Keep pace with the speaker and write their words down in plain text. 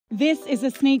This is a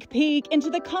sneak peek into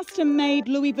the custom-made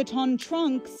Louis Vuitton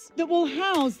trunks that will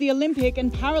house the Olympic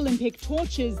and Paralympic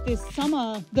torches this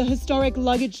summer. The historic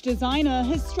luggage designer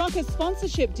has struck a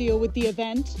sponsorship deal with the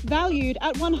event, valued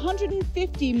at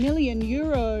 €150 million.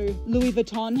 Louis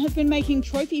Vuitton has been making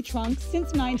trophy trunks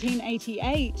since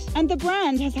 1988, and the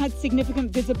brand has had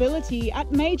significant visibility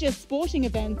at major sporting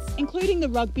events, including the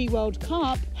Rugby World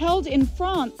Cup, held in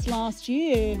France last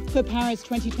year. For Paris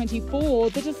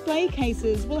 2024, the display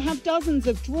cases will have dozens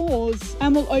of drawers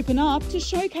and will open up to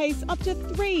showcase up to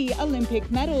 3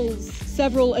 Olympic medals.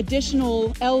 Several additional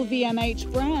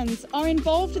LVMH brands are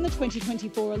involved in the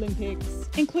 2024 Olympics,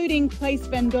 including Place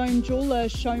Vendôme jeweler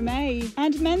Chaumet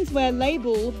and menswear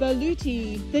label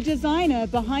Berluti, the designer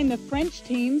behind the French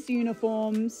team's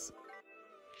uniforms.